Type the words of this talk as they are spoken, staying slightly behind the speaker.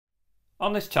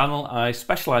On this channel, I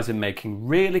specialise in making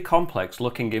really complex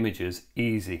looking images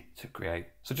easy to create.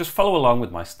 So just follow along with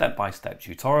my step-by-step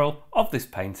tutorial of this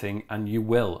painting and you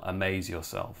will amaze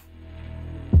yourself.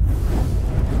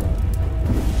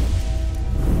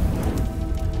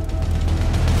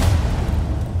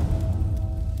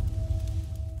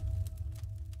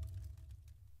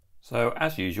 So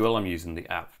as usual, I'm using the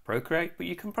app Procreate, but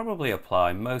you can probably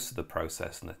apply most of the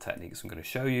process and the techniques I'm going to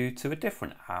show you to a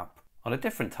different app on a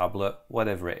different tablet,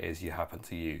 whatever it is you happen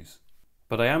to use.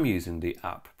 But I am using the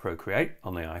app Procreate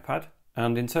on the iPad,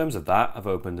 and in terms of that, I've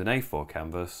opened an A4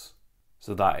 canvas.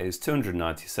 So that is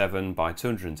 297 by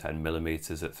 210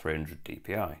 millimeters at 300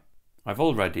 dpi. I've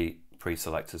already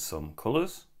pre-selected some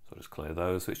colours, so I'll just clear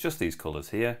those. So it's just these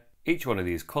colours here. Each one of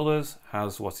these colours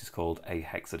has what is called a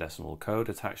hexadecimal code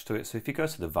attached to it. So if you go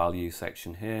to the value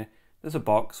section here, there's a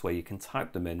box where you can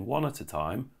type them in one at a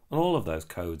time, and all of those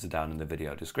codes are down in the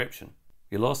video description.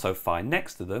 You'll also find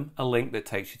next to them a link that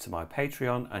takes you to my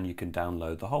Patreon, and you can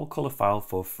download the whole colour file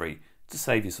for free to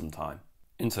save you some time.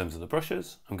 In terms of the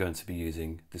brushes, I'm going to be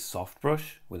using this soft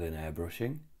brush within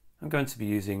airbrushing. I'm going to be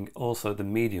using also the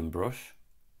medium brush,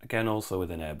 again also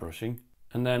within airbrushing.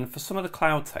 And then for some of the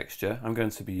cloud texture, I'm going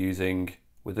to be using,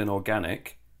 within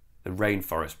organic, the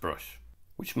rainforest brush,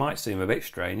 which might seem a bit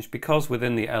strange because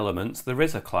within the elements there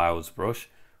is a clouds brush,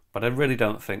 but I really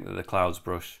don't think that the clouds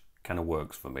brush kind of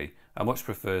works for me. I much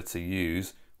prefer to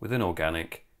use, within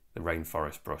organic, the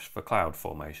rainforest brush for cloud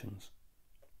formations.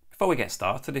 Before we get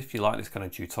started, if you like this kind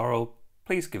of tutorial,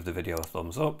 please give the video a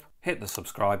thumbs up, hit the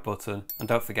subscribe button, and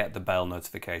don't forget the bell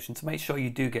notification to make sure you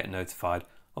do get notified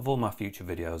of all my future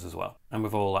videos as well. And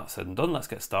with all that said and done, let's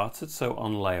get started. So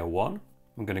on layer 1,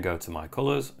 I'm going to go to my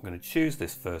colours, I'm going to choose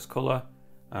this first colour,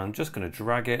 and I'm just going to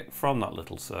drag it from that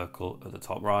little circle at the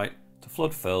top right to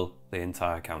flood fill the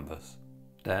entire canvas.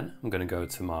 Then I'm going to go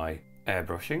to my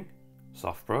airbrushing,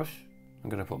 soft brush. I'm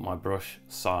going to put my brush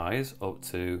size up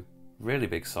to really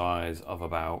big size of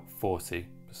about 40%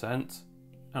 and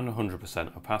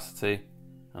 100% opacity.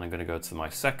 And I'm going to go to my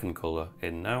second colour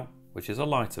in now, which is a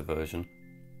lighter version.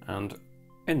 And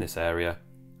in this area,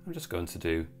 I'm just going to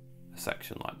do a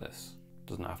section like this.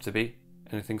 Doesn't have to be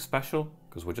anything special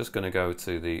because we're just going to go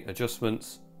to the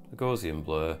adjustments, the Gaussian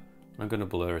blur, and I'm going to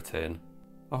blur it in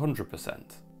 100%.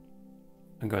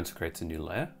 I'm going to create a new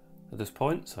layer at this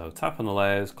point. So tap on the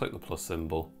layers, click the plus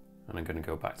symbol, and I'm going to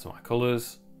go back to my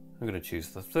colours. I'm going to choose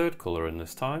the third colour in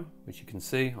this time, which you can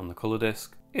see on the colour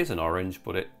disc is an orange,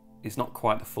 but it is not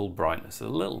quite the full brightness, it's a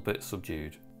little bit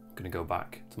subdued. I'm going to go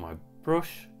back to my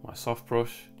brush, my soft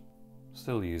brush,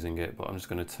 still using it, but I'm just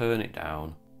going to turn it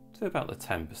down to about the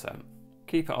 10%.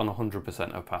 Keep it on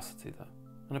 100% opacity there.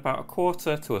 And about a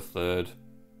quarter to a third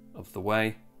of the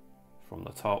way from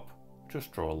the top,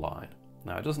 just draw a line.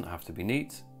 Now it doesn't have to be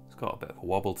neat, it's got a bit of a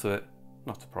wobble to it,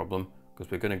 not a problem,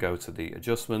 because we're going to go to the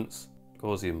adjustments,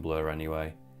 Gaussian blur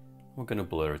anyway. We're going to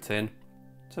blur it in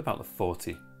to about the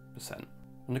 40%.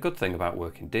 And the good thing about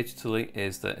working digitally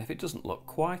is that if it doesn't look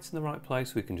quite in the right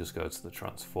place, we can just go to the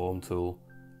transform tool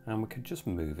and we can just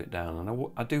move it down.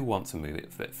 And I do want to move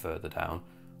it a bit further down.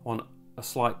 I want a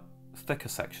slight thicker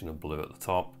section of blue at the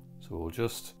top, so we'll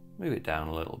just move it down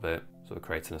a little bit. So we're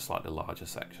creating a slightly larger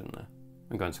section there.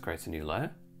 I'm going to create a new layer,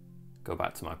 go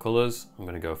back to my colours. I'm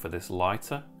going to go for this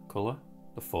lighter colour,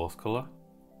 the fourth colour.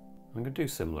 I'm going to do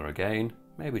similar again,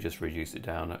 maybe just reduce it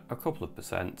down a couple of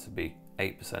percent to be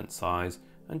 8% size.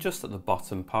 And just at the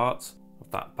bottom part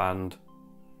of that band,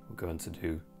 we're going to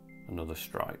do another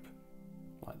stripe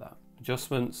like that.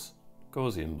 Adjustments,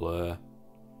 Gaussian blur,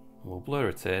 and we'll blur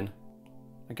it in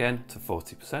again to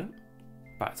 40%.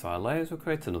 Back to our layers, we'll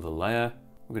create another layer.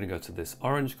 We're going to go to this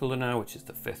orange colour now, which is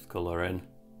the fifth colour in.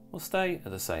 We'll stay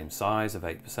at the same size of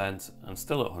 8% and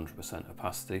still at 100%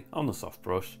 opacity on the soft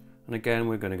brush. And again,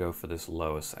 we're going to go for this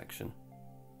lower section.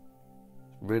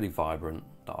 Really vibrant,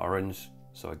 the orange.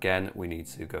 So again, we need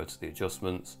to go to the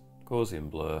adjustments,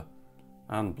 Gaussian blur,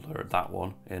 and blur that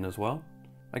one in as well.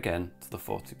 Again, to the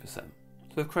 40%. So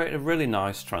we've created a really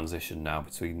nice transition now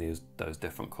between those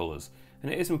different colours.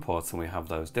 And it is important we have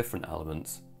those different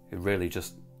elements. It really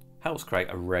just helps create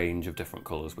a range of different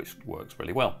colours, which works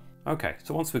really well. Okay,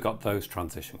 so once we've got those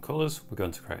transition colours, we're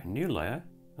going to create a new layer,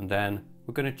 and then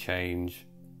we're going to change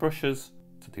brushes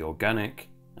to the organic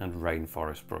and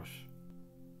rainforest brush.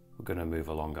 We're going to move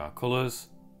along our colours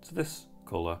to this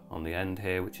colour on the end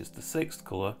here, which is the sixth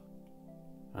colour.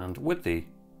 And with the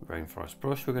rainforest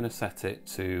brush, we're going to set it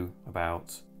to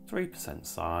about 3%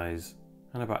 size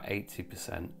and about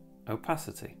 80%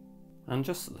 opacity. And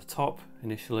just at the top,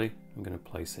 initially, I'm going to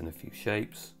place in a few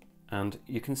shapes. And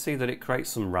you can see that it creates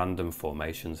some random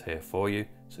formations here for you.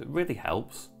 So it really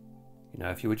helps. You know,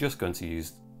 if you were just going to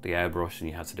use the airbrush and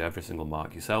you had to do every single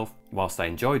mark yourself, whilst I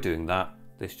enjoy doing that,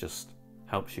 this just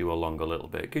helps you along a little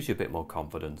bit. It gives you a bit more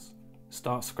confidence. It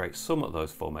starts to create some of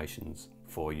those formations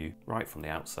for you right from the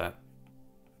outset.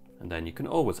 And then you can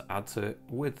always add to it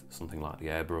with something like the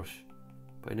airbrush.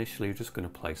 But initially you're just going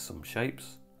to place some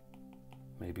shapes,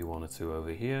 maybe one or two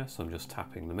over here, so I'm just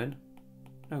tapping them in.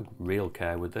 No real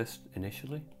care with this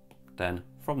initially. Then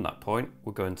from that point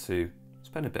we're going to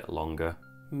spend a bit longer,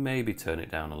 maybe turn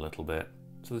it down a little bit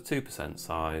to the 2%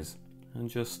 size, and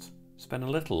just spend a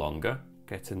little longer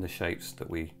getting the shapes that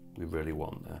we really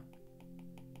want there.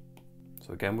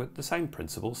 So again, with the same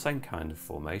principle, same kind of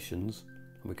formations,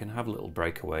 and we can have little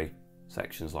breakaway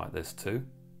sections like this too,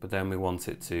 but then we want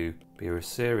it to be a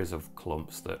series of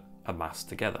clumps that are massed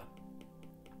together.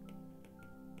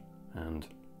 And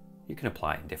you can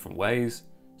apply it in different ways.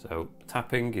 So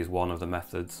tapping is one of the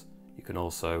methods. You can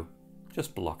also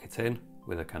just block it in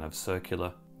with a kind of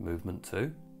circular movement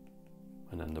too,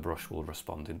 and then the brush will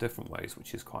respond in different ways,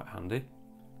 which is quite handy.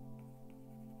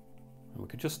 And we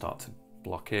could just start to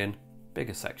block in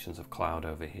bigger sections of cloud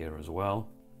over here as well.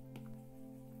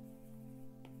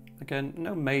 Again,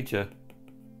 no major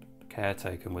care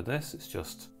taken with this, it's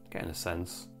just getting a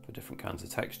sense for different kinds of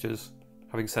textures.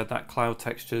 Having said that, cloud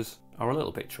textures are a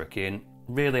little bit tricky, and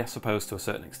really I suppose to a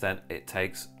certain extent it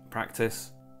takes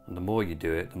practice, and the more you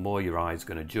do it, the more your eye's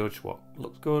going to judge what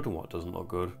looks good and what doesn't look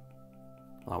good.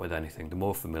 Like with anything, the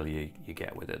more familiar you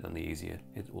get with it, then the easier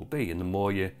it will be, and the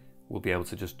more you will be able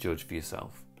to just judge for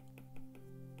yourself.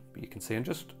 But you can see I'm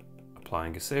just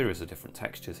applying a series of different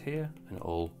textures here, and it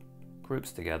all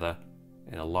groups together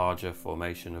in a larger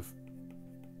formation of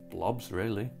blobs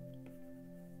really.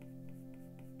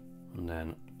 And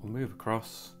then we'll move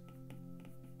across,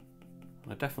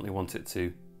 and I definitely want it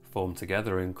to form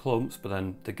together in clumps, but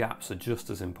then the gaps are just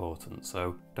as important,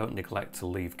 so don't neglect to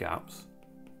leave gaps,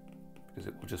 because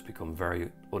it will just become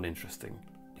very uninteresting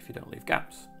if you don't leave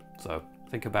gaps. So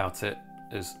think about it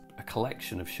as a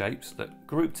collection of shapes that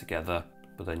group together,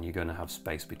 but then you're going to have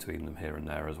space between them here and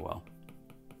there as well.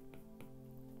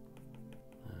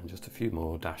 And just a few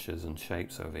more dashes and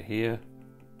shapes over here,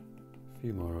 a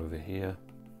few more over here.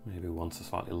 Maybe we want a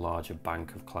slightly larger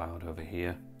bank of cloud over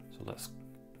here, so let's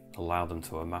allow them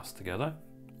to amass together.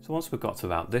 So once we've got to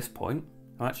about this point,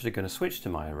 I'm actually going to switch to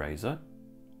my eraser,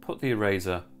 put the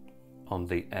eraser on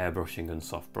the airbrushing and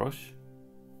soft brush.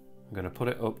 I'm going to put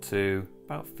it up to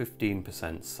about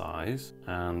 15% size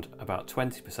and about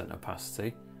 20%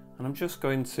 opacity, and I'm just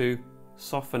going to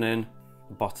soften in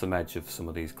the bottom edge of some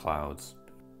of these clouds.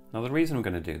 Now the reason I'm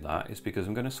going to do that is because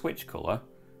I'm going to switch colour,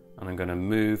 and I'm going to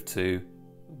move to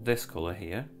this colour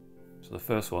here. So the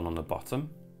first one on the bottom,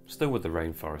 still with the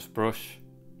rainforest brush,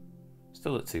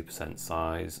 still at 2%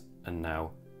 size, and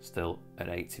now still at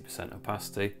 80%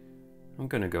 opacity. I'm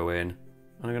going to go in and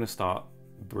I'm going to start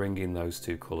bringing those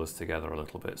two colours together a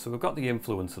little bit. So we've got the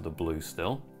influence of the blue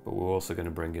still, but we're also going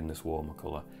to bring in this warmer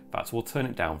colour. In fact, we'll turn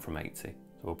it down from 80. So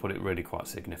we'll put it really quite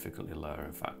significantly lower,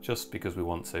 in fact, just because we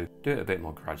want to do it a bit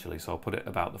more gradually. So I'll put it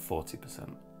about the 40%.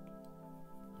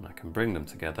 And I can bring them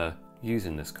together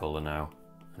using this colour now.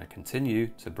 And I continue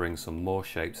to bring some more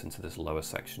shapes into this lower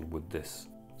section with this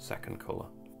second colour.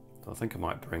 So I think I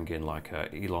might bring in like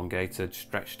a elongated,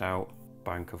 stretched out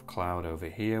bank of cloud over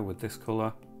here with this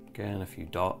colour. Again, a few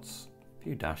dots, a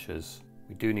few dashes.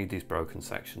 We do need these broken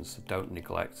sections, so don't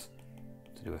neglect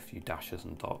to do a few dashes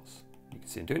and dots. You can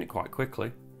see I'm doing it quite quickly.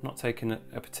 I'm not taking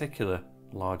a particular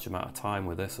large amount of time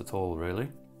with this at all, really.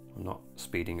 I'm not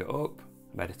speeding it up.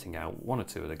 I'm editing out one or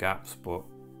two of the gaps, but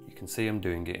you can see I'm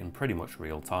doing it in pretty much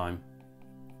real time.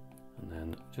 And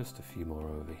then just a few more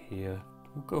over here.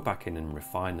 We'll go back in and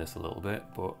refine this a little bit,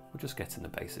 but we're just getting the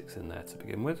basics in there to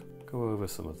begin with. Go over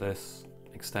some of this,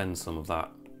 extend some of that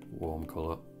warm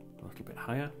colour a little bit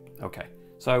higher. Okay,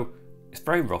 so it's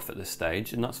very rough at this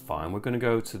stage, and that's fine. We're going to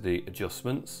go to the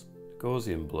adjustments,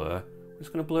 Gaussian blur. We're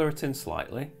just going to blur it in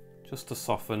slightly, just to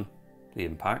soften the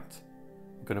impact.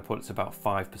 We're going to put it to about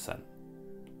 5%.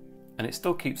 And it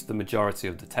still keeps the majority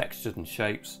of the textures and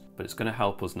shapes, but it's going to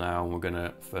help us now, and we're going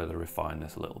to further refine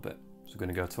this a little bit. So we're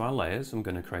going to go to our layers. I'm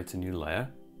going to create a new layer.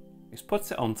 It's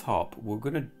puts it on top. We're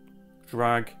going to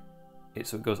drag it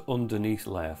so it goes underneath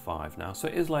layer 5 now. So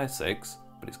it is layer 6,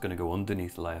 but it's going to go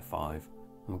underneath layer 5.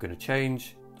 I'm going to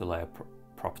change the layer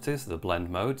properties, the blend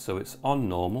mode, so it's on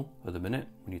normal at the minute.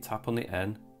 When you tap on the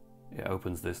N, it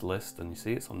opens this list, and you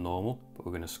see it's on normal, but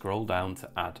we're going to scroll down to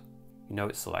add. You know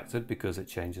it's selected because it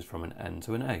changes from an N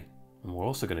to an A. And we're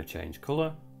also going to change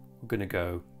colour. We're going to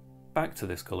go back to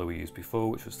this colour we used before,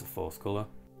 which was the fourth colour.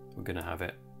 We're going to have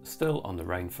it still on the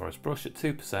rainforest brush at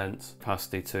 2%,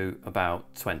 opacity to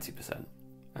about 20%.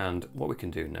 And what we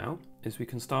can do now is we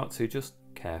can start to just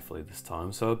carefully this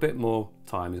time, so a bit more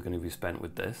time is going to be spent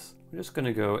with this. We're just going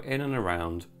to go in and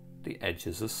around the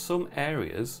edges of some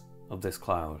areas of this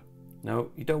cloud. Now,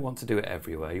 you don't want to do it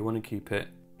everywhere, you want to keep it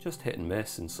just hit and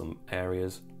miss in some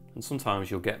areas, and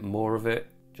sometimes you'll get more of it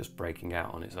just breaking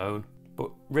out on its own. But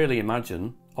really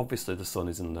imagine, obviously the sun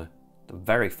is in the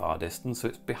very far distance, so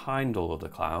it's behind all of the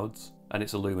clouds, and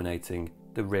it's illuminating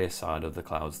the rear side of the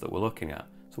clouds that we're looking at.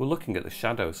 So we're looking at the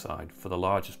shadow side for the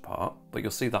largest part, but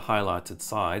you'll see the highlighted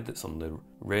side that's on the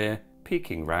rear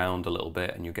peeking round a little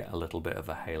bit, and you get a little bit of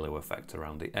a halo effect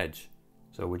around the edge.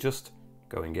 So we're just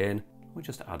going in, we're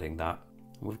just adding that,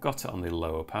 and we've got it on the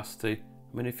low opacity.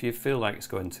 I mean, if you feel like it's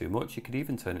going too much, you could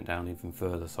even turn it down even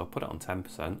further, so I'll put it on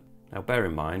 10%. Now bear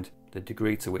in mind, the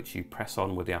degree to which you press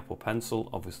on with the Apple Pencil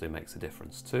obviously makes a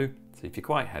difference too. So if you're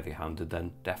quite heavy-handed,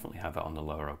 then definitely have it on the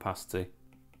lower opacity.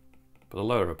 But the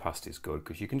lower opacity is good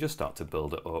because you can just start to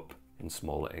build it up in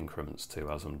smaller increments too,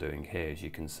 as I'm doing here, as you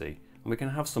can see. And we can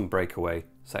have some breakaway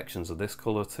sections of this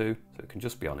colour too, so it can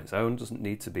just be on its own, doesn't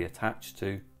need to be attached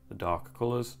to the darker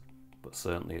colours, but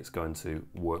certainly it's going to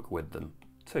work with them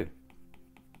too.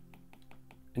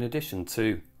 In addition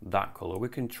to that colour, we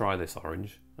can try this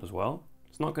orange as well.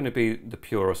 It's not going to be the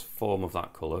purest form of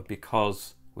that colour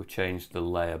because we've changed the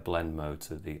layer blend mode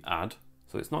to the add,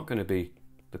 so it's not going to be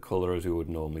the colour as we would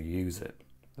normally use it.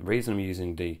 The reason I'm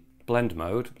using the blend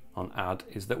mode on add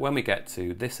is that when we get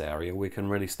to this area, we can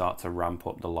really start to ramp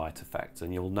up the light effect,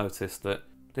 and you'll notice that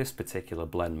this particular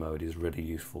blend mode is really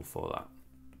useful for that.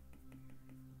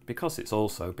 Because it's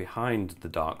also behind the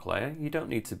dark layer, you don't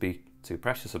need to be too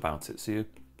precious about it, so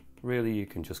you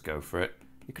can just go for it.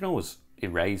 You can always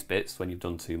erase bits when you've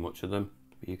done too much of them,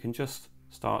 but you can just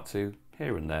start to,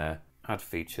 here and there, add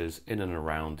features in and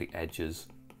around the edges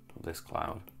of this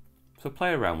cloud. So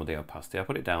play around with the opacity. I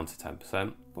put it down to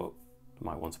 10%, but I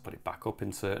might want to put it back up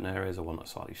in certain areas. I want a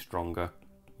slightly stronger,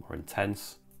 more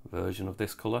intense version of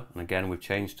this colour. And again, we've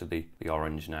changed to the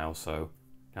orange now, so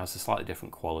now it's a slightly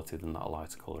different quality than that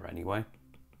lighter colour anyway.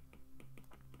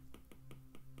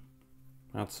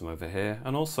 Add some over here,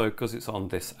 and also because it's on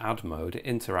this add mode, it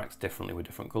interacts differently with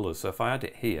different colours. So if I add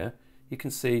it here, you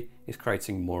can see it's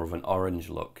creating more of an orange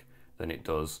look than it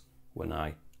does when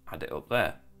I add it up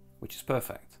there, which is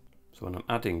perfect. So when I'm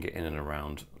adding it in and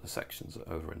around the sections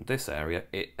over in this area,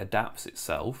 it adapts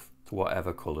itself to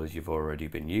whatever colours you've already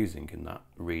been using in that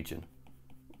region,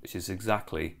 which is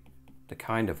exactly the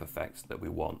kind of effect that we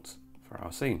want for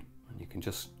our scene. And you can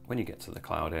just, when you get to the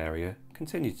cloud area,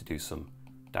 continue to do some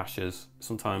dashes.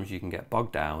 Sometimes you can get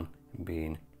bogged down in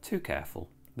being too careful.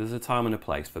 There's a time and a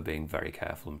place for being very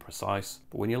careful and precise,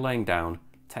 but when you're laying down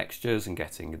textures and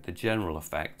getting the general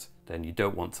effect, then you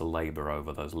don't want to labour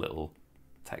over those little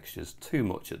textures too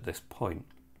much at this point.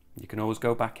 You can always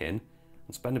go back in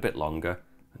and spend a bit longer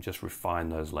and just refine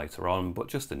those later on, but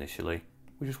just initially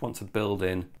we just want to build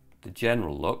in the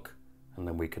general look, and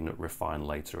then we can refine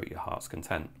later at your heart's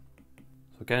content.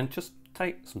 So again, just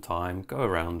take some time, go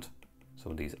around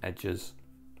some of these edges.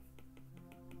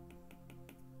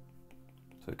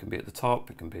 So it can be at the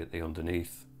top, it can be at the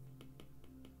underneath.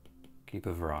 Keep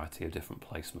a variety of different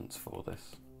placements for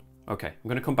this. Okay, I'm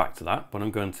going to come back to that, but I'm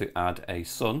going to add a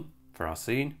sun for our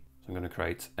scene. So I'm going to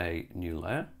create a new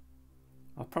layer.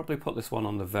 I'll probably put this one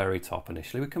on the very top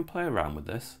initially. We can play around with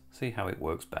this, see how it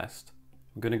works best.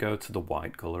 I'm going to go to the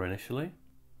white colour initially.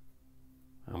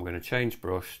 I'm going to change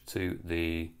brush to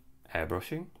the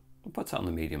airbrushing. We'll put it on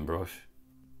the medium brush.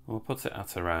 We'll put it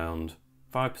at around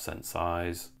 5%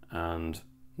 size and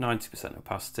 90%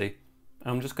 opacity.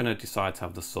 I'm just going to decide to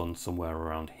have the sun somewhere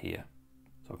around here.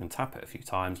 So I can tap it a few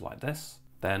times like this.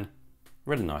 Then,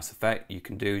 really nice effect you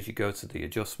can do is you go to the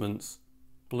adjustments,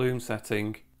 bloom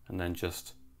setting, and then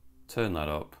just turn that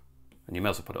up. And you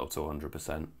may as well put it up to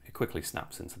 100%. It quickly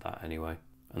snaps into that anyway.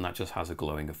 And that just has a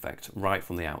glowing effect right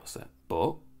from the outset.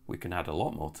 But we can add a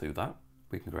lot more to that.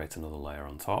 We can create another layer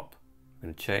on top. I'm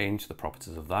going to change the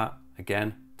properties of that.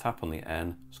 Again, tap on the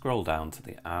N, scroll down to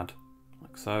the add,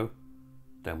 like so.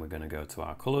 Then we're going to go to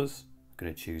our colours. I'm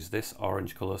going to choose this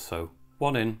orange colour, so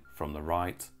one in from the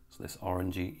right, so this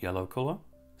orangey yellow colour.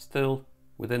 Still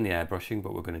within the airbrushing,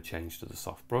 but we're going to change to the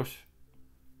soft brush.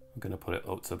 We're going to put it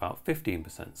up to about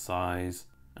 15% size,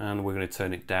 and we're going to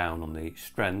turn it down on the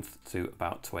strength to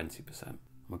about 20%.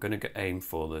 We're going to aim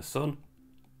for the sun,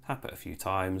 tap it a few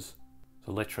times.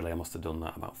 So literally I must have done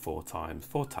that about 4 times,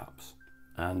 4 taps.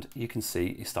 And you can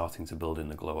see it's starting to build in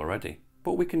the glow already.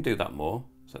 But we can do that more.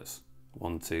 So it's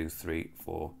 1, 2, 3,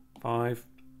 4, 5.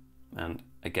 And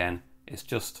again, it's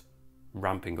just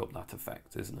ramping up that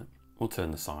effect, isn't it? We'll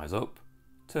turn the size up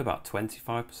to about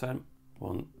 25%.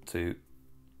 1, 2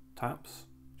 taps.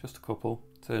 just a couple,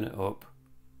 turn it up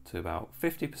to about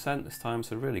 50% this time,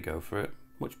 so really go for it.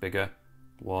 Much bigger,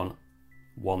 one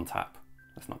tap.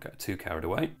 Let's not get too carried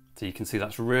away. So you can see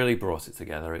that's really brought it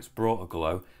together, it's brought a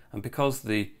glow, and because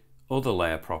the other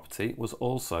layer property was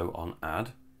also on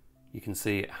add, you can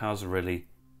see it has really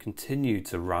continued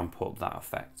to ramp up that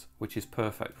effect, which is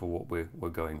perfect for what we're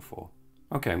going for.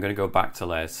 Okay, I'm going to go back to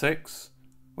layer 6,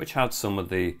 which had some of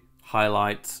the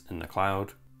highlights in the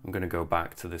cloud. I'm going to go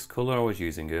back to this colour I was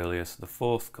using earlier, so the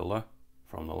fourth colour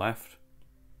from the left.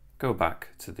 Go back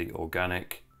to the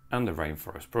organic and the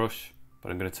rainforest brush,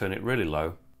 but I'm going to turn it really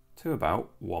low to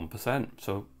about 1%,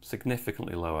 so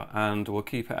significantly lower, and we'll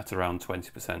keep it at around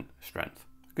 20% strength.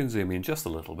 I can zoom in just a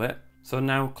little bit. So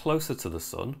now closer to the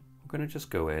sun, we're going to just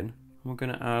go in and we're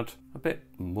going to add a bit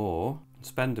more,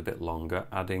 spend a bit longer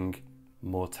adding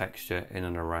more texture in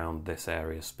and around this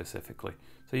area specifically.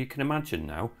 So you can imagine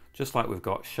now, just like we've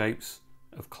got shapes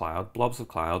of cloud, blobs of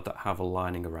cloud that have a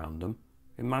lining around them,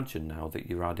 imagine now that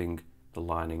you're adding the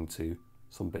lining to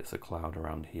some bits of cloud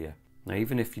around here. Now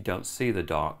even if you don't see the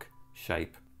dark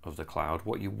shape of the cloud,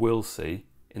 what you will see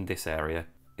in this area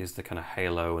is the kind of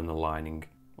halo and the lining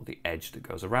or the edge that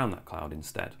goes around that cloud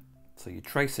instead. So you're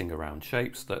tracing around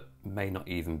shapes that may not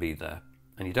even be there.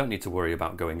 And you don't need to worry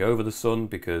about going over the sun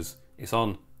because it's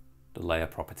on the layer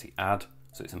property add,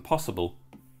 so it's impossible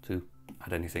to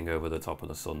add anything over the top of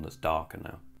the sun that's darker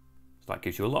now. So that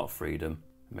gives you a lot of freedom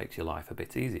and makes your life a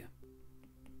bit easier.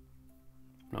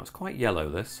 Now it's quite yellow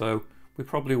this, so we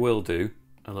probably will do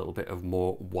a little bit of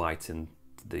more white in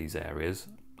these areas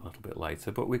a little bit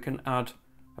later, but we can add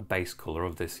a base colour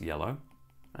of this yellow.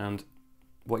 And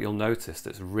what you'll notice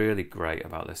that's really great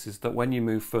about this is that when you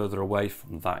move further away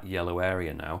from that yellow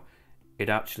area now, it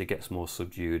actually gets more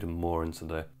subdued and more into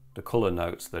the colour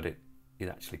notes that it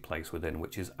actually placed within,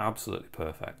 which is absolutely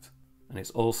perfect. And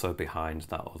it's also behind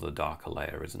that other darker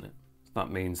layer, isn't it? So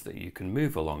that means that you can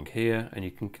move along here and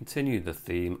you can continue the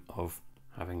theme of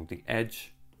having the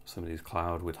edge, some of these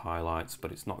cloud with highlights,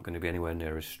 but it's not going to be anywhere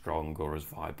near as strong or as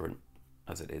vibrant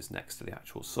as it is next to the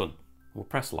actual sun. We'll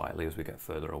press lightly as we get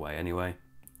further away anyway.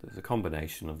 There's a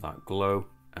combination of that glow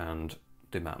and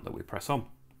the amount that we press on.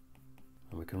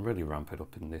 And we can really ramp it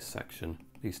up in this section.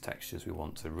 These textures we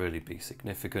want to really be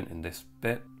significant in this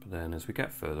bit, but then as we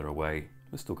get further away,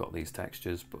 we've still got these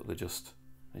textures, but they're just,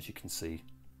 as you can see,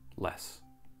 less.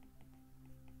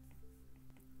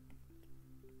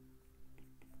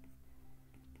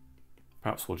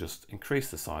 Perhaps we'll just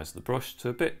increase the size of the brush to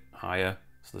a bit higher,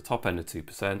 so the top end of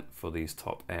 2% for these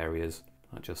top areas.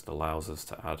 That just allows us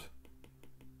to add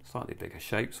slightly bigger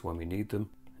shapes when we need them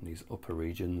in these upper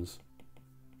regions.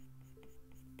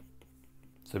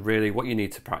 So really what you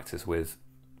need to practice with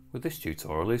this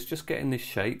tutorial is just getting the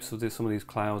shapes of some of these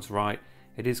clouds right.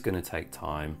 It is going to take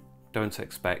time. Don't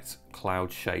expect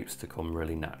cloud shapes to come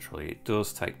really naturally. It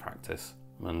does take practice.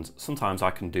 And sometimes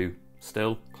I can do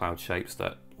still cloud shapes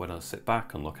that when I sit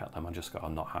back and look at them, I just go,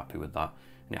 I'm not happy with that.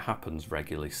 And it happens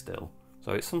regularly still.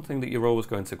 So it's something that you're always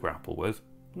going to grapple with,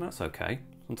 and that's okay.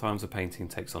 Sometimes a painting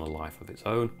takes on a life of its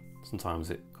own. Sometimes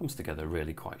it comes together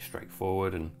really quite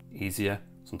straightforward and easier.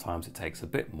 Sometimes it takes a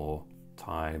bit more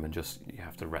time and just you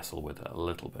have to wrestle with it a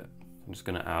little bit. I'm just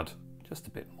going to add just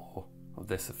a bit more of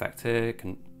this effect here. It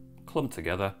can clump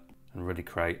together and really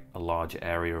create a larger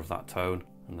area of that tone.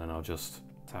 And then I'll just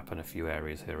tap in a few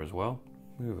areas here as well.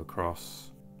 Move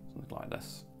across, something like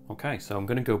this. Okay, so I'm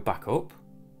going to go back up.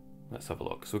 Let's have a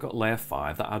look. So we've got layer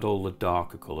 5 that had all the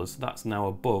darker colours. That's now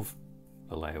above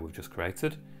the layer we've just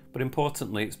created. But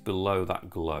importantly, it's below that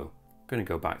glow. I'm going to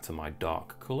go back to my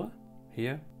dark colour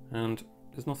here. And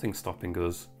there's nothing stopping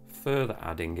us further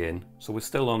adding in. So we're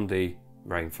still on the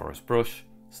rainforest brush,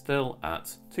 still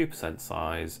at 2%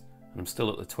 size, and I'm still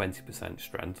at the 20%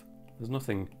 strength. There's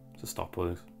nothing to stop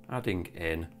us adding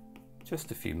in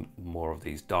just a few more of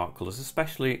these dark colours,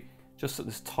 especially just at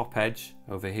this top edge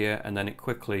over here, and then it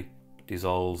quickly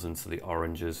dissolves into the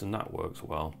oranges, and that works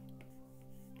well.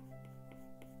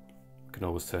 We can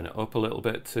always turn it up a little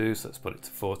bit too, so let's put it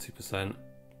to 40%.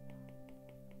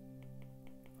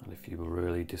 And a few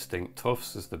really distinct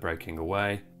tufts as they're breaking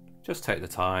away. Just take the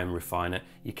time, refine it.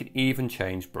 You can even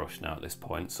change brush now at this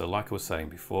point. So like I was saying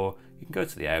before, you can go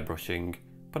to the airbrushing,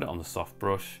 put it on the soft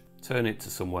brush, turn it to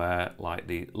somewhere like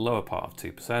the lower part of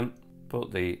 2%,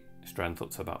 put the strength up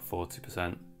to about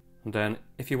 40%. And then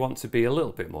if you want to be a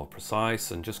little bit more precise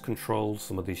and just control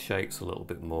some of these shapes a little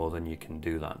bit more, then you can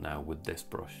do that now with this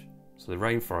brush. So the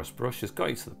rainforest brush has got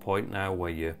you to the point now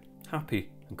where you're happy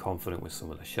and confident with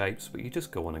some of the shapes, but you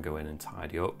just want to go in and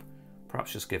tidy up.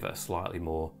 Perhaps just give it a slightly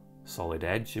more solid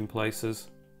edge in places.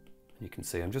 You can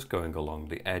see I'm just going along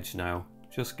the edge now,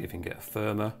 just giving it a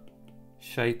firmer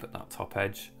shape at that top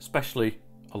edge, especially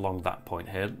along that point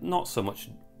here. Not so much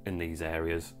in these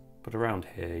areas, but around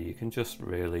here you can just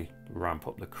really ramp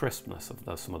up the crispness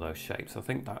of some of those shapes. I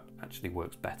think that actually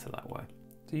works better that way.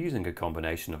 So using a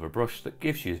combination of a brush that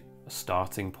gives you a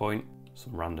starting point,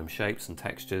 some random shapes and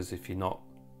textures if you're not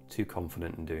too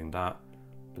confident in doing that,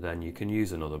 but then you can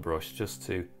use another brush just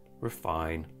to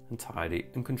refine and tidy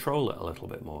and control it a little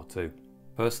bit more too.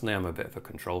 Personally, I'm a bit of a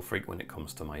control freak when it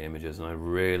comes to my images, and I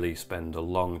really spend a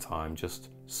long time just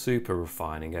super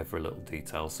refining every little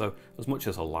detail. So as much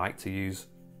as I like to use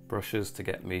brushes to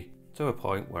get me to a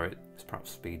point where it's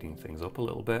perhaps speeding things up a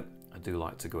little bit, I do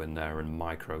like to go in there and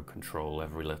micro control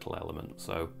every little element.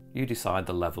 So you decide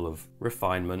the level of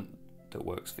refinement that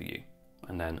works for you.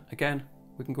 And then again,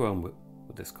 we can go on with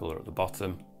this color at the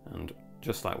bottom, and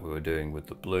just like we were doing with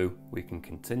the blue, we can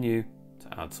continue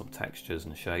to add some textures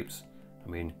and shapes. I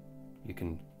mean, you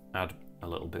can add a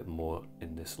little bit more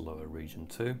in this lower region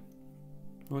too.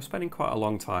 We're spending quite a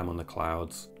long time on the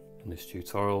clouds in this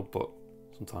tutorial, but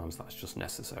sometimes that's just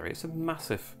necessary. It's a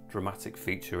massive dramatic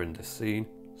feature in this scene,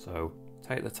 so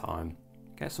take the time,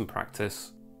 get some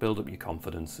practice, build up your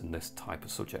confidence in this type of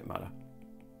subject matter.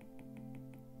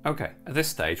 Okay, at this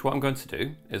stage what I'm going to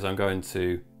do is I'm going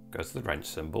to go to the wrench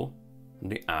symbol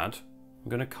and the add. I'm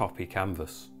going to copy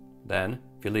canvas. Then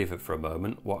if you leave it for a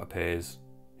moment, what appears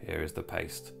here is the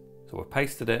paste. So we've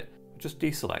pasted it, just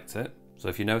deselect it. So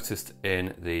if you noticed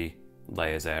in the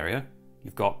layers area,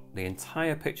 you've got the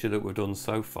entire picture that we've done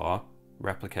so far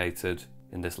replicated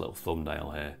in this little thumbnail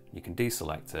here. You can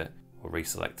deselect it or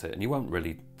reselect it and you won't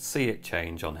really see it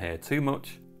change on here too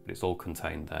much, but it's all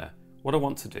contained there. What I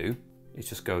want to do is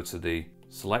just go to the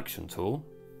selection tool,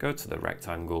 go to the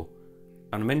rectangle,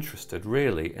 and I'm interested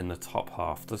really in the top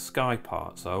half, the sky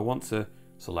part. So I want to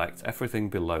select everything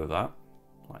below that,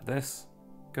 like this,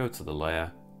 go to the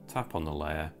layer, tap on the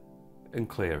layer, and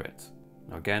clear it.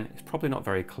 Now again, it's probably not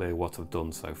very clear what I've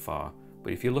done so far,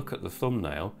 but if you look at the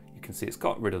thumbnail, you can see it's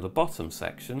got rid of the bottom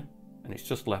section, and it's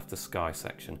just left the sky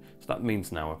section. So that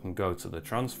means now I can go to the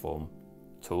transform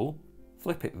tool,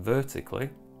 flip it vertically,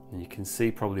 and you can see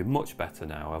probably much better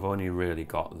now. I've only really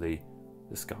got the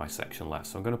sky section left.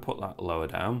 So I'm going to put that lower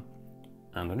down,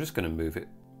 and I'm just going to move it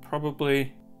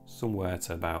probably somewhere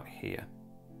to about here.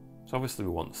 So obviously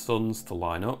we want the suns to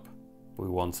line up, but we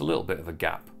want a little bit of a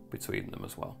gap between them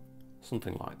as well.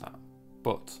 Something like that.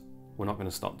 But we're not going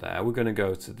to stop there. We're going to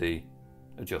go to the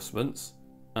adjustments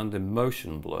and the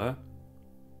motion blur,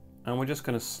 and we're just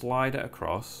going to slide it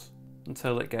across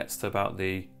until it gets to about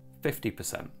the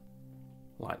 50%,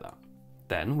 like that.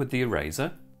 Then with the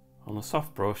eraser on the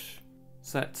soft brush,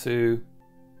 set to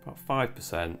about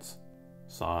 5%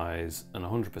 size and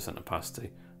 100%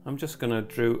 opacity. I'm just going to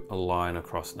draw a line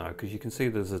across now, because you can see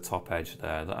there's a top edge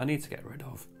there that I need to get rid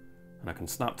of, and I can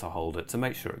snap to hold it to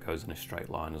make sure it goes in a straight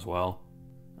line as well,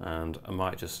 and I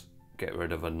might just get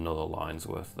rid of another line's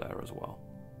worth there as well.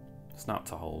 Snap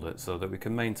to hold it so that we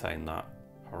can maintain that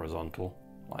horizontal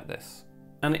like this.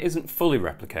 And it isn't fully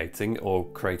replicating or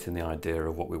creating the idea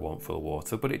of what we want for the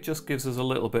water, but it just gives us a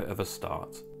little bit of a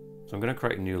start. So I'm going to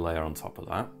create a new layer on top of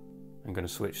that. I'm going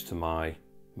to switch to my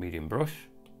medium brush.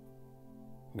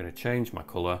 I'm going to change my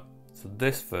colour to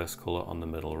this first colour on the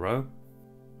middle row.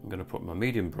 I'm going to put my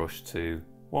medium brush to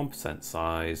 1%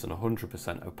 size and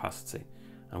 100% opacity.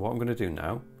 And what I'm going to do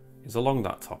now is along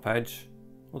that top edge,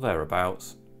 or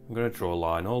thereabouts, I'm going to draw a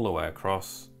line all the way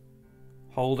across,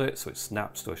 hold it so it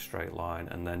snaps to a straight line,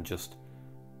 and then just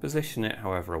position it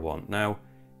however I want. Now,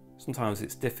 sometimes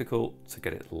it's difficult to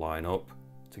get it to line up,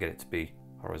 to get it to be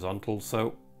horizontal,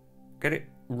 so get it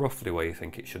roughly where you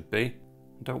think it should be.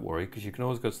 And don't worry, because you can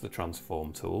always go to the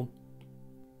transform tool,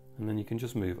 and then you can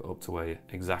just move it up to where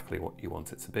exactly what you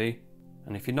want it to be.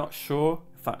 And if you're not sure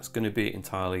if that's going to be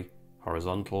entirely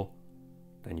horizontal,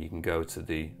 then you can go to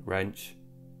the wrench,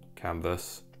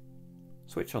 canvas,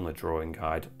 switch on the drawing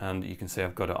guide, and you can see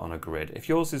I've got it on a grid. If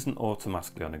yours isn't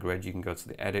automatically on a grid, you can go to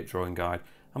the edit drawing guide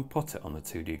and put it on the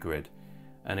 2D grid,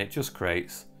 and it just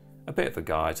creates a bit of a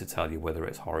guide to tell you whether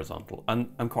it's horizontal,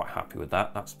 and I'm quite happy with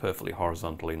that. That's perfectly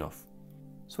horizontal enough.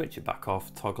 Switch it back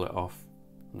off, toggle it off,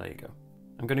 and there you go.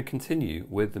 I'm going to continue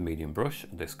with the medium brush,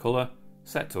 this colour,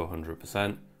 set to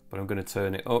 100%, but I'm going to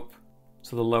turn it up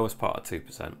to the lowest part of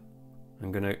 2%.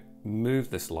 I'm going to move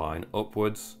this line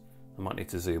upwards. I might need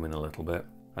to zoom in a little bit.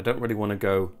 I don't really want to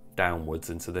go downwards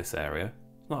into this area.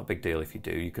 It's not a big deal if you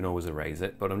do, you can always erase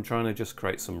it, but I'm trying to just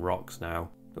create some rocks now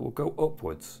that will go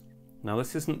upwards. Now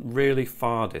this isn't really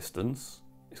far distance,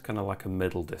 it's kind of like a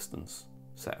middle distance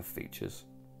set of features.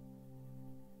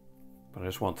 But I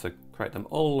just want to create them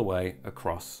all the way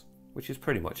across, which is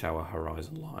pretty much our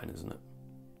horizon line, isn't it?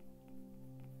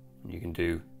 You can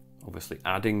do obviously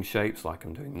adding shapes like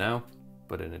I'm doing now,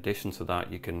 but in addition to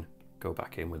that you can go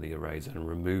back in with the eraser and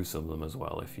remove some of them as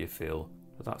well if you feel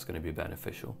that that's going to be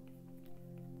beneficial.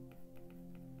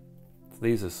 So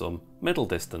these are some middle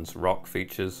distance rock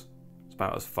features. It's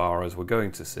about as far as we're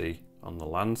going to see on the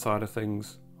land side of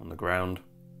things, on the ground.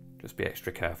 Just be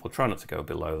extra careful, try not to go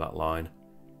below that line.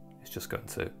 It's just going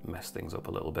to mess things up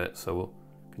a little bit, so we'll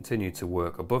continue to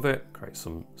work above it, create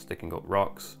some sticking up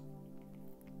rocks.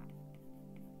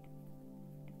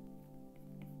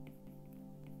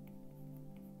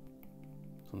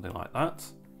 Something like that.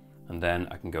 And then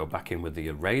I can go back in with the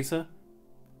eraser,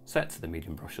 set to the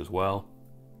medium brush as well,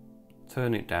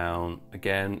 turn it down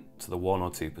again to the 1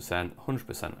 or 2%,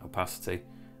 100% opacity,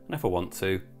 and if I want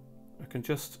to, I can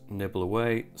just nibble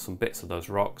away some bits of those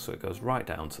rocks so it goes right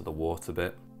down to the water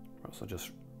bit. Perhaps I'll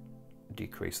just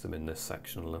decrease them in this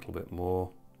section a little bit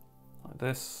more, like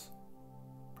this.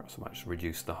 Perhaps I might just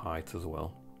reduce the height as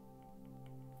well.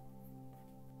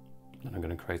 Then I'm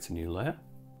going to create a new layer.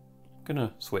 I'm going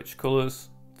to switch colours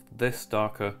to this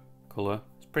darker colour.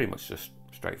 It's pretty much just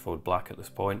straightforward black at this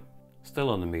point. Still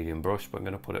on the medium brush, but I'm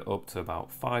going to put it up to about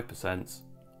 5%,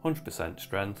 100%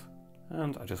 strength,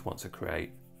 and I just want to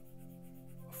create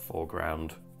a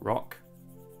foreground rock.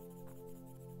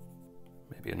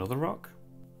 Maybe another rock.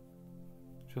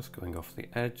 Just going off the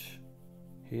edge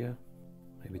here.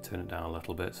 Maybe turn it down a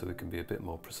little bit so we can be a bit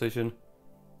more precision.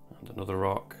 And another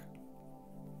rock.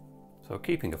 So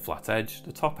keeping a flat edge,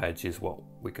 the top edge is what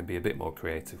we can be a bit more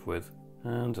creative with.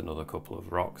 And another couple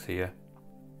of rocks here.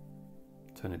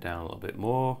 Turn it down a little bit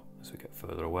more as we get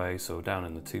further away, so down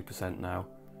in the 2% now.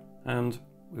 And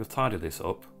we'll tidy this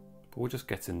up, but we're just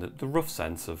getting the rough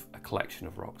sense of a collection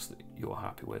of rocks that you're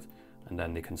happy with. And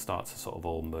then they can start to sort of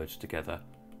all merge together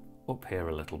up here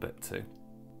a little bit too.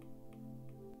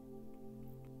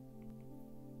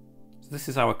 So this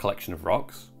is our collection of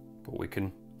rocks, but we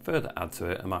can further add to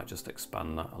it. I might just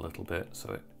expand that a little bit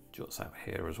so it juts out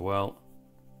here as well.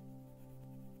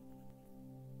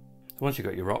 So once you've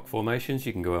got your rock formations,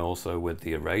 you can go also with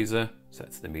the eraser,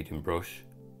 set to the medium brush,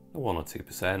 the 1 or 2%,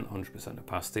 100%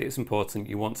 opacity. It's important,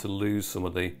 you want to lose some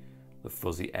of the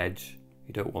fuzzy edge.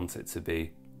 You don't want it to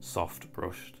be soft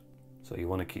brushed, so you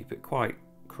want to keep it quite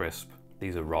crisp.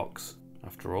 These are rocks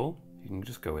after all. You can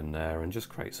just go in there and just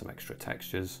create some extra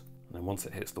textures, and then once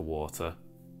it hits the water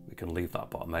we can leave that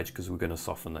bottom edge because we're going to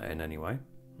soften that in anyway.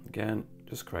 Again,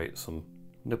 just create some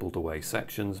nibbled away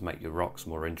sections, make your rocks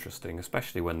more interesting,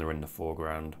 especially when they're in the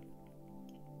foreground.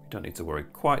 You don't need to worry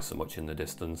quite so much in the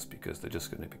distance because they're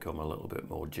just going to become a little bit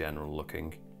more general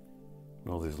looking,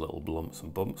 and all these little lumps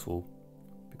and bumps will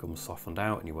become softened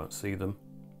out and you won't see them.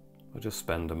 I'll just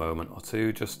spend a moment or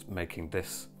two just making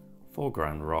this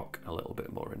foreground rock a little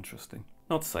bit more interesting.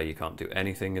 Not to say you can't do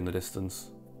anything in the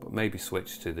distance, but maybe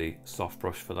switch to the soft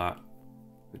brush for that.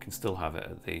 We can still have it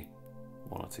at the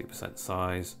 1 or 2%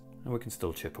 size, and we can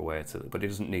still chip away at it, but it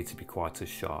doesn't need to be quite as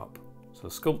sharp. So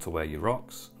sculpt away your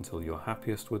rocks until you're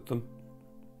happiest with them,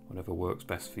 whatever works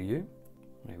best for you.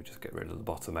 Maybe just get rid of the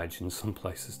bottom edge in some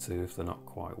places too if they're not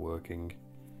quite working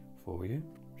for you.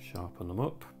 Sharpen them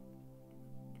up.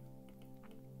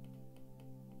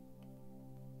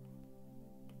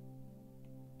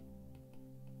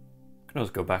 You can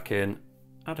always go back in,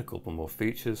 add a couple more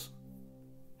features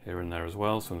here and there as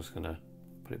well, so I'm just going to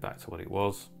put it back to what it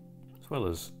was. As well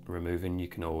as removing, you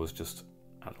can always just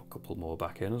add a couple more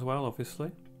back in as well,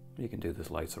 obviously. You can do this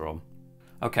later on.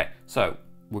 Okay, so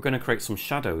we're going to create some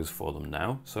shadows for them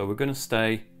now. So we're going to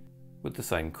stay with the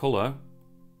same colour.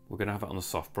 We're going to have it on the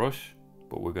soft brush,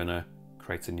 but we're going to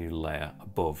create a new layer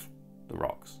above the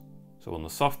rocks. So on the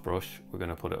soft brush, we're going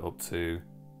to put it up to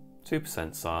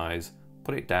 2% size,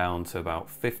 put it down to about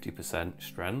 50%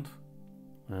 strength,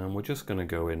 and we're just going to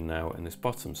go in now in this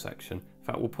bottom section. In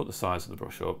fact, we'll put the size of the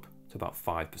brush up to about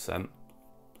 5%, and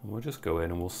we'll just go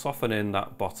in and we'll soften in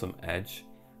that bottom edge,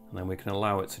 and then we can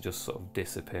allow it to just sort of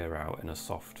disappear out in a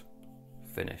soft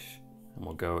finish. And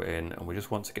we'll go in and we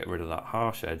just want to get rid of that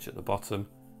harsh edge at the bottom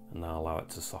and then allow it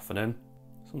to soften in.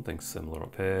 Something similar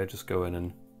up here, just go in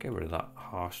and get rid of that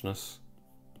harshness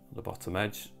at the bottom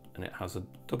edge, and it has a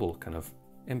double kind of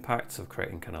impact of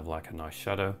creating kind of like a nice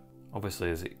shadow. Obviously,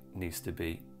 as it needs to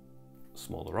be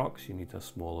smaller rocks, you need a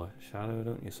smaller shadow,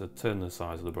 don't you? So turn the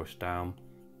size of the brush down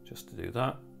just to do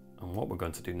that. And what we're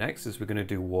going to do next is we're going to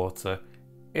do water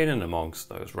in and amongst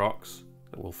those rocks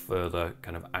that will further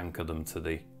kind of anchor them to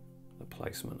the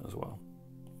placement as well.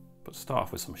 But start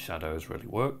off with some shadows really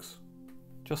works.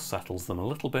 Just settles them a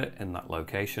little bit in that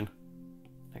location.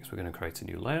 Next we're going to create a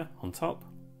new layer on top.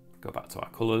 Go back to our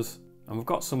colours, And we've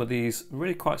got some of these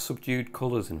really quite subdued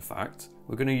colours in fact.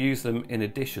 We're going to use them in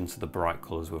addition to the bright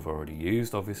colours we've already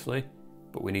used obviously,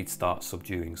 but we need to start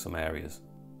subduing some areas.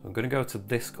 So I'm going to go to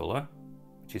this colour,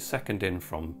 which is second in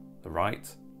from the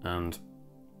right, and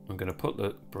I'm going to put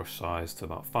the brush size to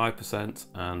about 5%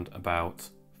 and about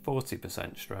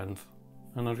 40% strength.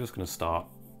 And I'm just going to start,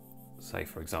 say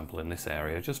for example in this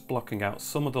area, just blocking out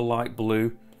some of the light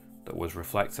blue that was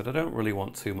reflected. I don't really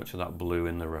want too much of that blue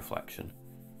in the reflection.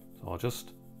 So I'll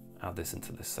just add this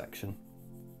into this section.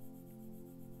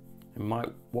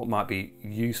 What might be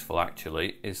useful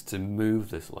actually is to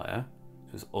move this layer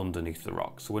just underneath the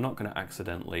rocks. So we're not going to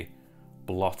accidentally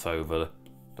blot over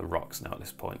the rocks now at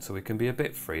this point. So we can be a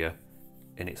bit freer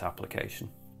in its application.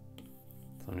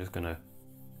 So I'm just going to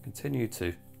continue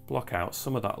to block out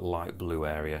some of that light blue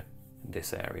area in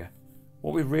this area.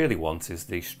 What we really want is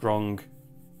the strong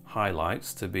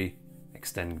highlights to be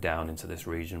extending down into this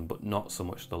region, but not so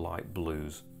much the light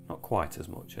blues, not quite as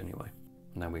much anyway.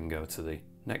 And then we can go to the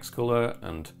next colour,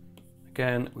 and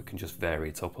again we can just vary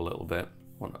it up a little bit.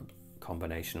 Want a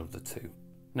combination of the two.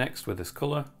 Next with this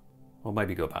colour, or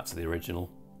maybe go back to the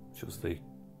original, which was the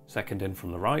second in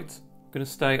from the right. I'm going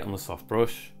to stay on the soft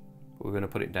brush, but we're going to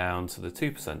put it down to the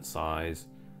 2% size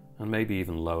and maybe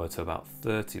even lower to about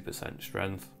 30%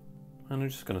 strength. And I'm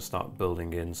just going to start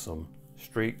building in some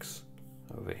streaks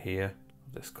over here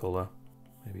of this colour,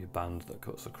 maybe a band that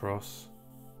cuts across,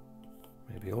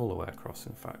 maybe all the way across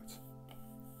in fact.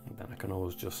 And then I can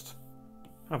always just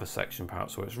have a section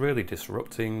perhaps where it's really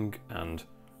disrupting and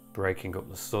breaking up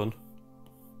the sun.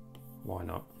 Why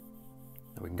not?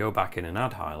 Now we can go back in and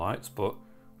add highlights, but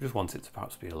we just want it to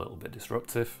perhaps be a little bit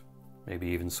disruptive. Maybe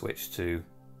even switch to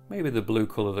maybe the blue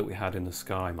colour that we had in the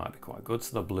sky might be quite good,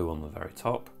 so the blue on the very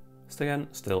top. Again,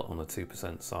 still on the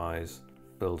 2% size,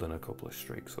 build in a couple of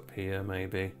streaks up here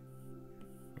maybe.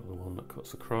 Another one that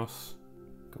cuts across.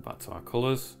 Go back to our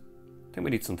colours. I think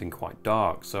we need something quite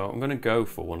dark, so I'm going to go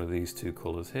for one of these two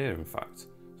colours here in fact. So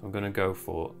I'm going to go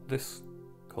for this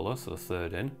colour, so the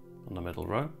third in on the middle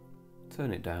row.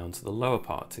 Turn it down to the lower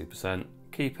part 2%,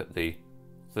 keep at the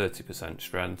 30%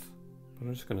 strength. But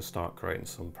I'm just going to start creating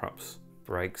some perhaps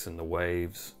breaks in the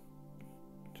waves,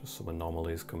 just some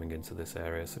anomalies coming into this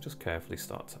area, so just carefully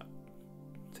start to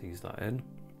tease that in.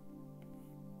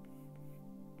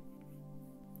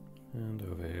 And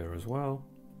over here as well.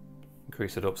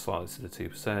 Increase it up slightly to the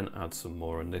 2%, add some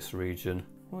more in this region.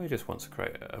 We just want to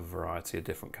create a variety of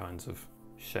different kinds of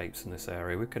shapes in this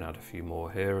area. We can add a few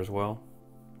more here as well.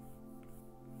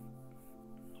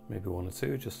 Maybe one or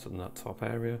two just in that top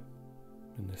area.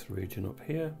 In this region up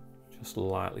here, just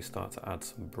lightly start to add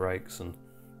some breaks and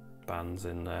bands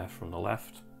in there from the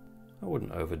left. I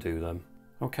wouldn't overdo them.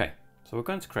 Okay, so we're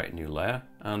going to create a new layer,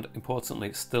 and importantly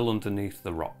it's still underneath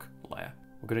the rock layer.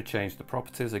 We're going to change the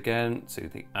properties again to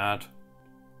the add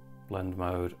blend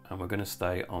mode, and we're going to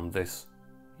stay on this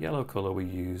yellow colour we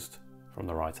used from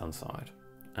the right hand side.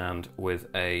 And with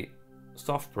a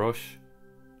soft brush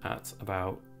at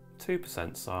about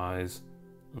 2% size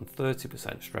and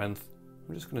 30% strength,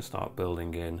 I'm just going to start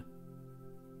building in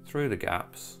through the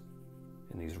gaps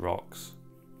in these rocks,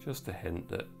 just a hint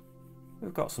that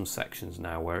we've got some sections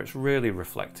now where it's really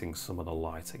reflecting some of the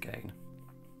light again.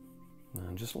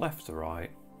 And just left to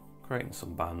right, creating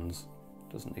some bands.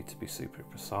 Doesn't need to be super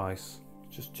precise,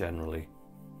 just generally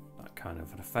that kind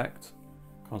of an effect.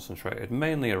 Concentrated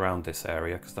mainly around this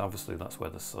area because obviously that's where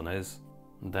the sun is.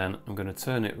 And then I'm going to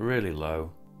turn it really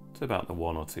low to about the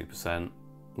 1 or 2%,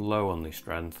 low on the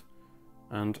strength,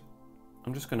 and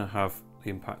I'm just going to have the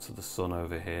impact of the sun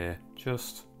over here,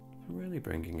 just really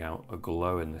bringing out a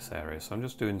glow in this area. So I'm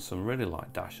just doing some really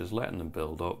light dashes, letting them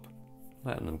build up,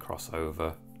 letting them cross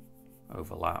over,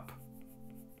 overlap,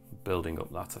 building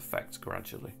up that effect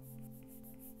gradually.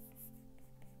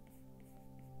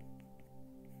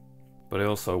 But I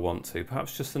also want to,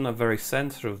 perhaps just in the very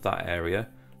center of that area,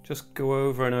 just go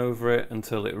over and over it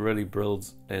until it really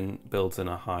builds in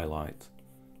a highlight.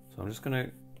 So I'm just going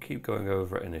to keep going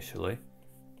over it initially,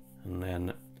 and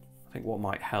then I think what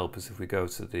might help is if we go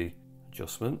to the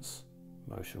adjustments,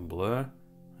 motion blur,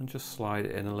 and just slide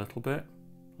it in a little bit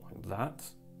like that.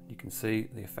 You can see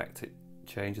the effect it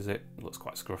changes it. It looks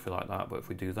quite scruffy like that, but if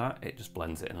we do that, it just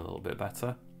blends it in a little bit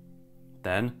better.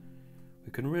 Then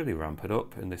we can really ramp it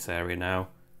up in this area now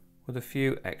with a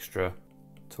few extra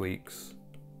tweaks.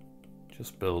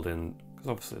 Just build in, because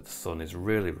obviously the sun is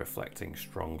really reflecting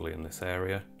strongly in this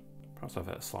area. Perhaps I've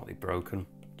it slightly broken.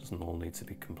 Doesn't all need to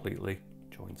be completely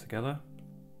joined together.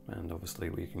 And obviously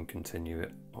we can continue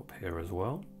it up here as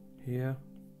well. Here.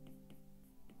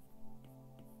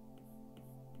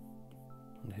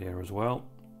 And here as well.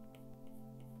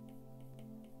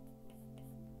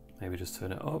 maybe just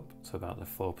turn it up to about the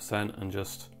 4% and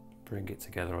just bring it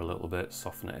together a little bit,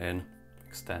 soften it in,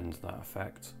 extend that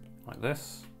effect like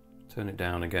this. Turn it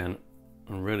down again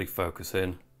and really focus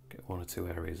in, get one or two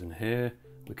areas in here.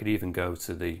 We could even go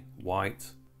to the white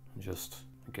and just,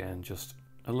 again, just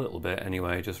a little bit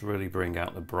anyway, just really bring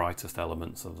out the brightest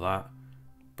elements of that,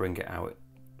 bring it out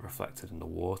reflected in the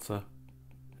water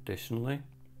additionally.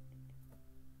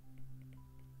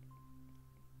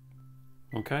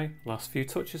 Okay, last few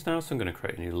touches now, so I'm going to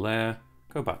create a new layer,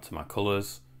 go back to my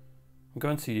colours. I'm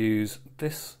going to use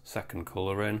this second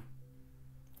colour in,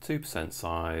 2%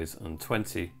 size and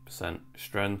 20%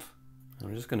 strength.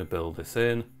 I'm just going to build this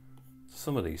in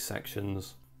some of these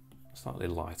sections, slightly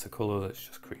lighter colour that's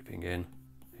just creeping in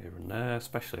here and there,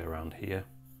 especially around here,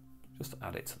 just to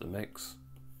add it to the mix.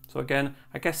 So again,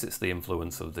 I guess it's the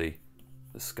influence of the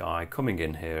sky coming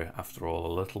in here after all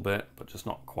a little bit, but just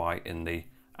not quite in the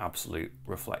absolute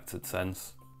reflected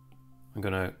sense. I'm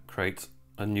going to create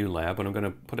a new layer, but I'm going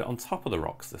to put it on top of the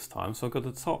rocks this time. So I've got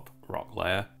the top rock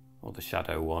layer, or the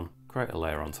shadow one, create a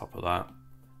layer on top of that,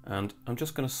 and I'm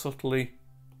just going to subtly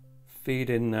feed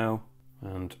in now,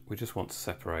 and we just want to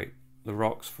separate the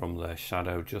rocks from their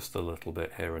shadow just a little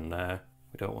bit here and there.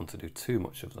 We don't want to do too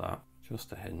much of that,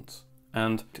 just a hint.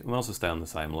 And we'll also stay on the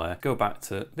same layer, go back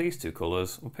to these two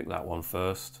colours, we'll pick that one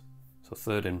first, so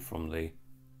third in from the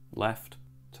left,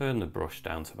 turn the brush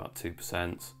down to about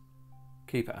 2%,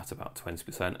 keep it at about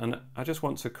 20%, and I just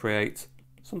want to create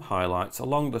some highlights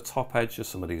along the top edge of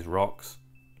some of these rocks,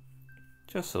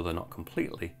 just so they're not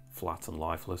completely flat and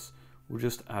lifeless. We're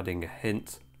just adding a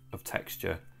hint of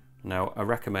texture. Now I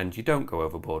recommend you don't go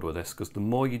overboard with this, because the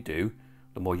more you do,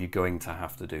 the more you're going to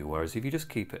have to do, whereas if you just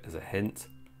keep it as a hint,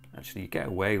 actually you get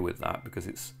away with that because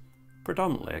it's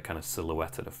predominantly a kind of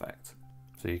silhouetted effect.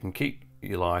 So you can keep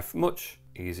your life much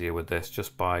easier with this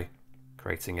just by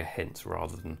creating a hint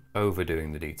rather than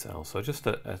overdoing the detail. So just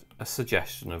a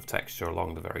suggestion of texture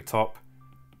along the very top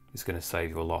is going to save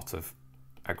you a lot of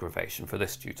aggravation for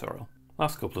this tutorial.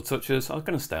 Last couple of touches, I'm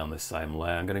going to stay on this same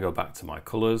layer. I'm going to go back to my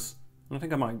colours, and I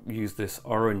think I might use this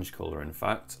orange colour in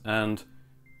fact, and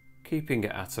keeping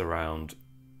it at around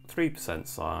 3%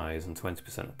 size and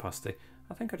 20% opacity,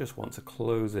 I think I just want to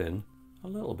close in a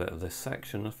little bit of this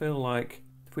section. I feel like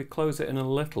if we close it in a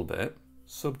little bit,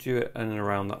 subdue it in and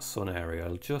around that sun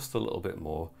area just a little bit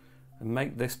more, and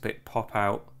make this bit pop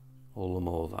out all the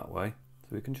more that way.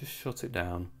 So we can just shut it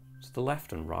down to the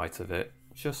left and right of it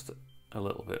just a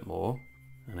little bit more,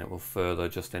 and it will further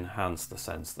just enhance the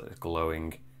sense that it's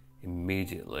glowing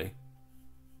immediately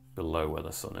below where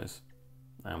the sun is.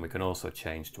 And we can also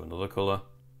change to another colour,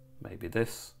 maybe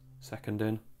this second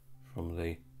in from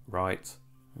the right,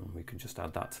 and we can just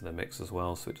add that to the mix as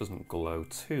well so it doesn't glow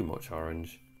too much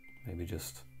orange. Maybe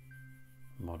just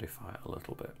modify it a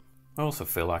little bit. I also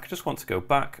feel like I just want to go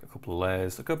back a couple of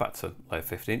layers. I'll go back to layer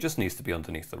 15, it just needs to be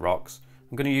underneath the rocks.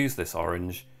 I'm going to use this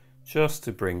orange just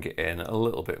to bring it in a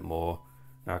little bit more.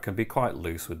 Now I can be quite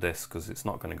loose with this because it's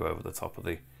not going to go over the top of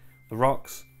the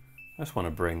rocks. I just want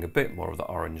to bring a bit more of the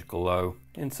orange glow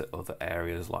into other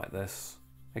areas like this.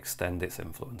 Extend its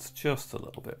influence just a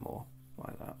little bit more,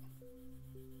 like that.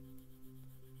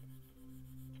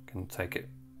 Can take it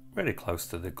really close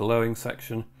to the glowing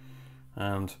section,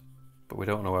 but we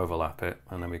don't want to overlap it,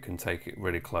 and then we can take it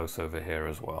really close over here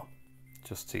as well.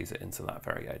 Just tease it into that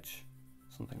very edge,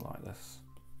 something like this.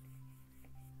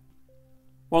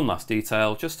 One last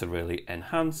detail just to really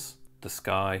enhance the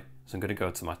sky. So I'm going to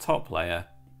go to my top layer,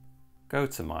 go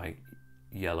to my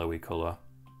yellowy colour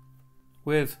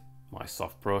with my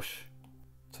soft brush,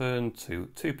 turn to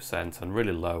 2% and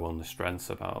really low on the strength,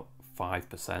 about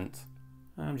 5%.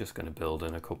 I'm just going to build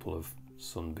in a couple of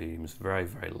sunbeams very,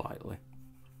 very lightly.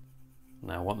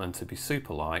 Now I want them to be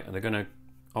super light, and they're going to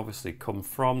obviously come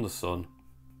from the sun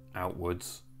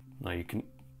outwards. Now you can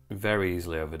very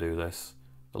easily overdo this.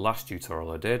 The last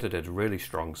tutorial I did really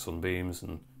strong sunbeams,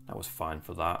 and that was fine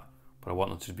for that, but I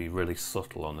want them to be really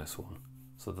subtle on this one.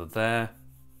 So they're there,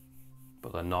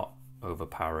 but they're not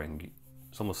overpowering.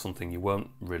 It's almost something you won't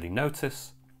really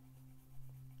notice.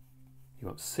 You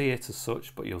won't see it as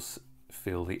such, but you'll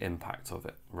feel the impact of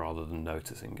it rather than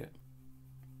noticing it.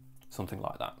 Something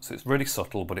like that. So it's really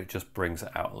subtle, but it just brings it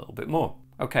out a little bit more.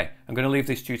 Okay, I'm going to leave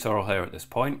this tutorial here at this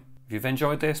point. If you've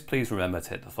enjoyed this, please remember to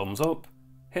hit the thumbs up,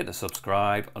 hit the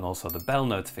subscribe, and also the bell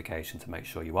notification to make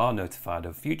sure you are notified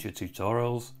of future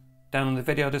tutorials. Down in the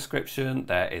video description,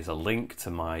 there is a link to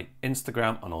my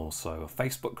Instagram and also a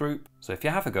Facebook group. So if you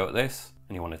have a go at this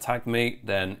and you want to tag me,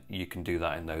 then you can do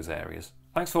that in those areas.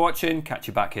 Thanks for watching, catch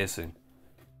you back here soon.